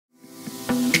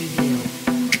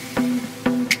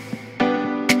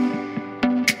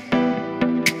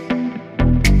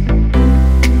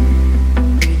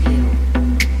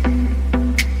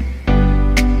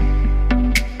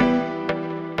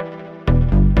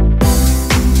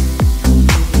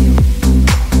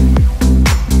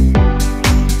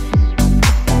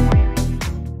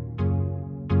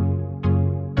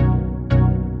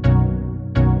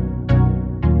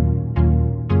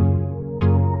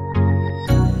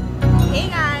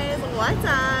What's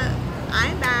up?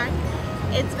 I'm back.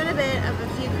 It's been a bit of a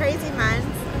few crazy months,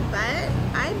 but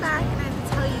I'm back and I have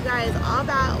to tell you guys all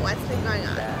about what's been going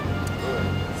on.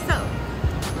 So,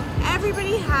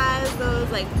 everybody has those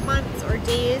like months or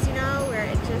days, you know, where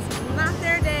it's just not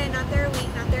their day, not their week,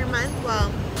 not their month.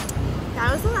 Well,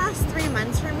 that was the last 3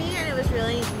 months for me and it was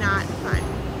really not fun.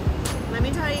 Let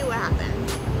me tell you what happened.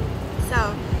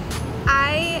 So,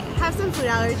 I have some food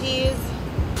allergies.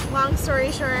 Long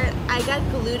story short, I got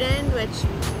gluten, which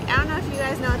I don't know if you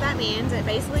guys know what that means. It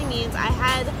basically means I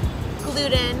had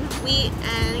gluten, wheat,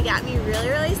 and it got me really,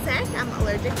 really sick. I'm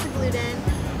allergic to gluten,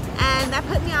 and that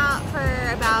put me out for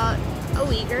about a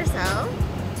week or so.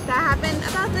 That happened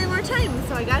about 3 more times.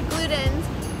 So I got gluten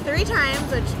 3 times,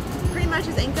 which pretty much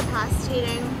is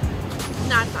incapacitating.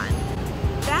 Not fun.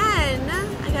 Then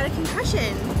I got a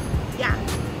concussion. Yeah,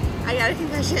 I got a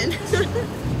concussion.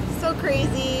 So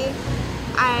crazy.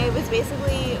 I was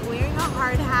basically wearing a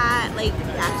hard hat, like,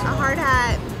 yes, a hard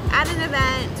hat, at an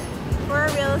event for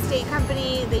a real estate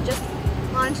company. They just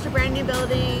launched a brand new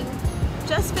building,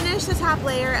 just finished the top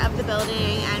layer of the building,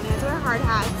 and we had to wear hard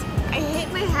hats. I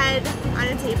hit my head on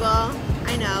a table.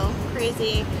 I know,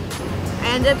 crazy. I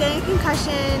ended up getting a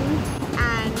concussion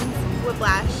and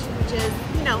whiplash, which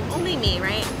is, you know, only me,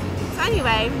 right? So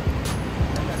anyway,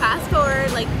 fast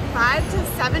forward like 5 to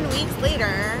 7 weeks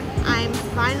later, I'm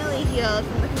finally healed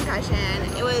from the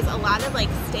concussion. It was a lot of like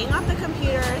staying off the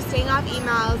computer, staying off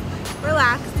emails,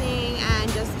 relaxing,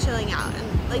 and just chilling out.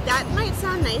 And like that might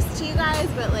sound nice to you guys,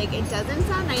 but like it doesn't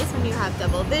sound nice when you have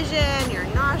double vision, you're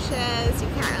nauseous, you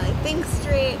can't really think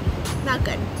straight. Not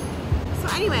good.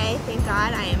 So anyway, thank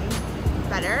God I am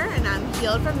better and I'm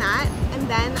healed from that. And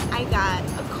then I got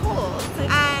a cold.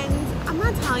 And I'm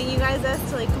not telling you guys this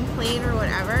to like complain or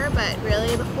whatever, but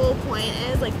really the whole point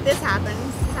is like this happens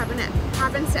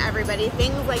to everybody.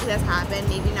 Things like this happen,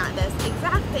 maybe not this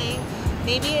exact thing.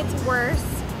 Maybe it's worse.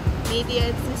 Maybe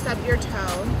it's you stubbed your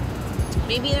toe.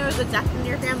 Maybe there was a death in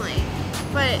your family.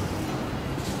 But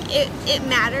it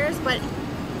matters, but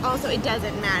also it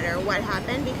doesn't matter what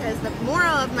happened, because the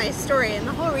moral of my story and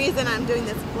the whole reason I'm doing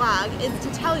this vlog is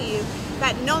to tell you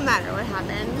that no matter what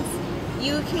happens,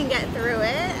 you can get through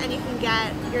it and you can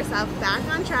get yourself back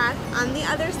on track on the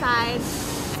other side.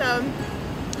 So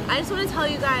I just want to tell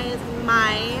you guys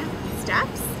my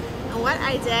steps and what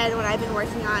I did, what I've been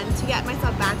working on to get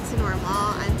myself back to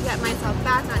normal and to get myself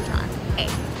back on track. Okay,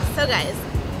 so guys,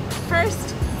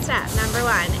 first step, number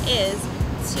 1, is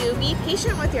to be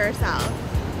patient with yourself.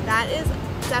 That is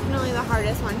definitely the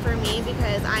hardest one for me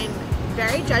because I'm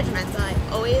very judgmental. I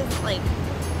always like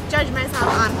judge myself.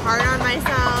 I'm hard on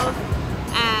myself.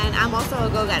 And I'm also a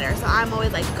go-getter, so I'm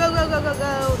always like go, go, go, go,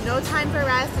 go, no time for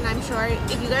rest. And I'm sure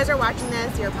if you guys are watching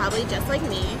this, you're probably just like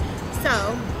me.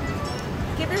 So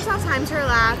give yourself time to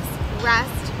relax,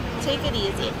 rest, take it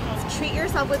easy. Treat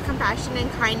yourself with compassion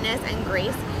and kindness and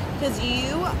grace, because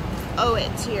you owe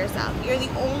it to yourself. You're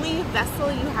the only vessel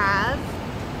you have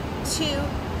to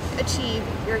achieve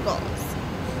your goals.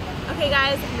 Okay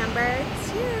guys, number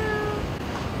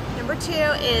 2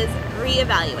 is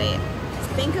reevaluate.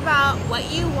 Think about what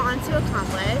you want to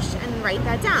accomplish and write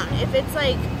that down. If it's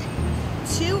like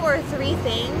 2 or 3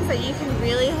 things that you can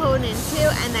really hone into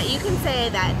and that you can say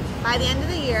that by the end of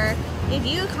the year, if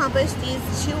you accomplish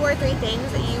these 2 or 3 things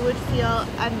that you would feel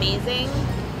amazing,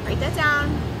 write that down,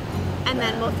 and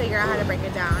then we'll figure out how to break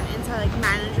it down into like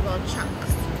manageable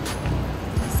chunks.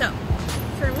 So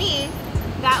for me,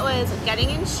 that was getting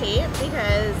in shape,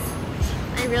 because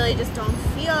I really just don't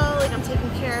feel like I'm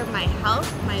taking care of my health,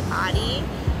 my body,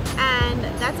 and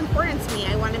that's important to me.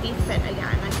 I want to be fit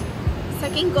again.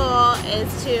 Second goal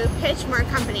is to pitch more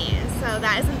companies. So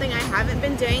that is something I haven't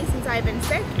been doing since I've been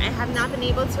sick. I have not been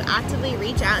able to actively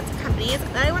reach out to companies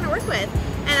that I want to work with.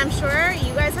 And I'm sure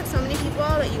you guys have so many people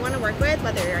that you want to work with,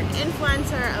 whether you're an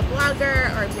influencer, a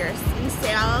blogger, or if you're in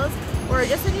sales, or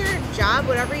just in your job,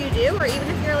 whatever you do, or even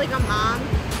if you're like a mom.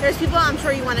 There's people I'm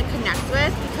sure you want to connect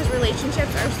with, because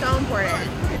relationships are so important.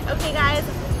 Okay guys,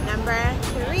 number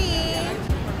 3.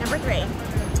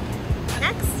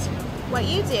 Next, what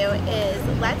you do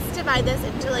is, let's divide this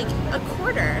into like a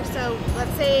quarter. So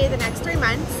let's say the next 3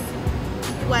 months,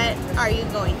 what are you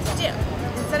going to do?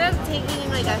 Instead of taking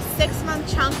like a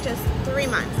 6-month chunk, just 3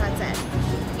 months, that's it.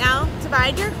 Now,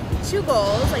 divide your 2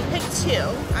 goals, like pick 2.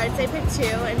 I would say pick 2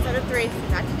 instead of 3.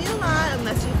 That could be a lot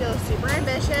unless you feel super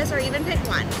ambitious, or even pick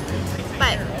 1.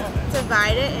 But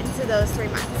divide it into those 3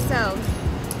 months. So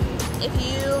if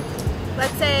you,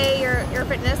 let's say your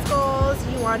fitness goals,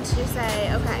 you want to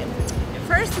say, okay,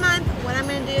 first month, what I'm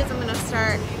going to do is I'm going to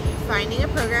start finding a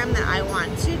program that I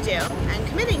want to do and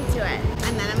committing to it.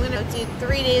 And then I'm going to do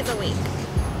 3 days a week.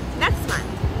 Next month,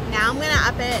 Now I'm gonna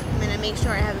up it. I'm gonna make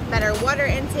sure I have a better water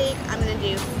intake. I'm gonna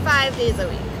do 5 days a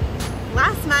week.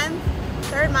 Last month,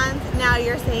 third month, now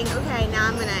you're saying, okay, now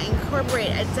I'm gonna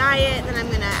incorporate a diet, then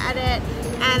I'm gonna edit,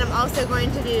 and I'm also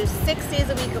going to do 6 days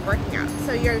a week of working out.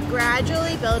 So you're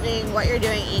gradually building what you're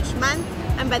doing each month,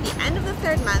 and by the end of the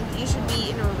third month, you should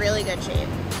be in really good shape.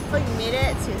 So you made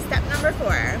it to step number 4.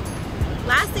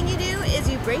 Last thing you do is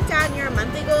you break down your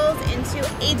monthly goals into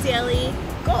a daily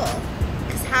goal.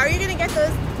 Because how are you gonna get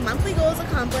those monthly goals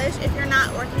accomplished if you're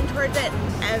not working towards it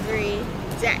every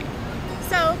day?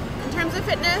 So in terms of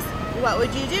fitness, what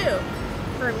would you do?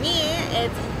 For me,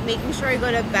 it's making sure I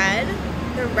go to bed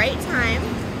the right time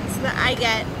so that I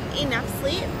get enough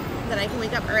sleep, that I can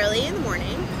wake up early in the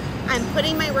morning. I'm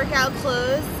putting my workout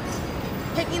clothes,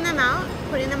 picking them out,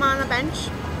 putting them on a bench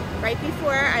right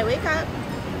before I wake up.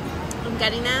 I'm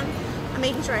getting them. I'm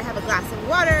making sure I have a glass of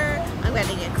water. I'm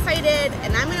getting excited,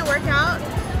 and I'm gonna work out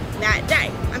that day.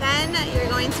 And then you're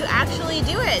going to actually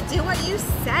do it. Do what you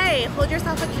say. Hold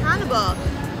yourself accountable.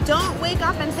 Don't wake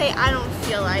up and say, I don't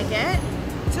feel like it.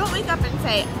 Don't wake up and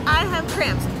say, I have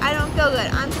cramps. I don't feel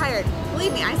good. I'm tired.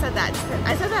 Believe me, I said that.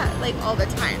 I said that like all the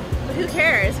time. But who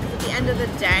cares? Because at the end of the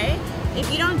day,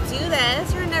 if you don't do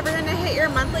this, you're never going to hit your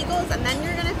monthly goals, and then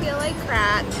you're going to feel like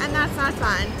crap, and that's not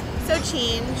fun. So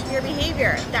change your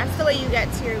behavior. That's the way you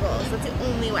get to your goals. That's the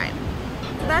only way.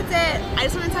 So that's it. I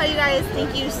just want to tell you guys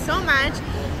thank you so much.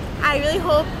 I really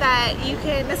hope that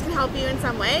this can help you in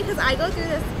some way, because I go through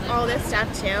all this stuff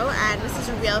too, and this is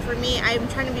real for me. I'm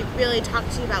trying to really talk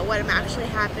to you about what's actually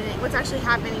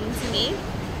happening to me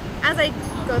as I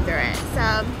go through it.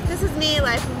 So this is me,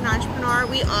 life of an entrepreneur.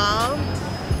 We all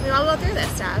go through this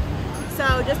stuff.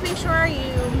 So just make sure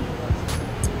you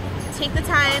take the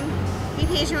time, be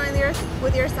patient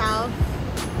with yourself,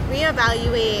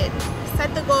 reevaluate,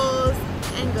 set the goals,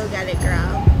 and go get it,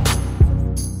 girl.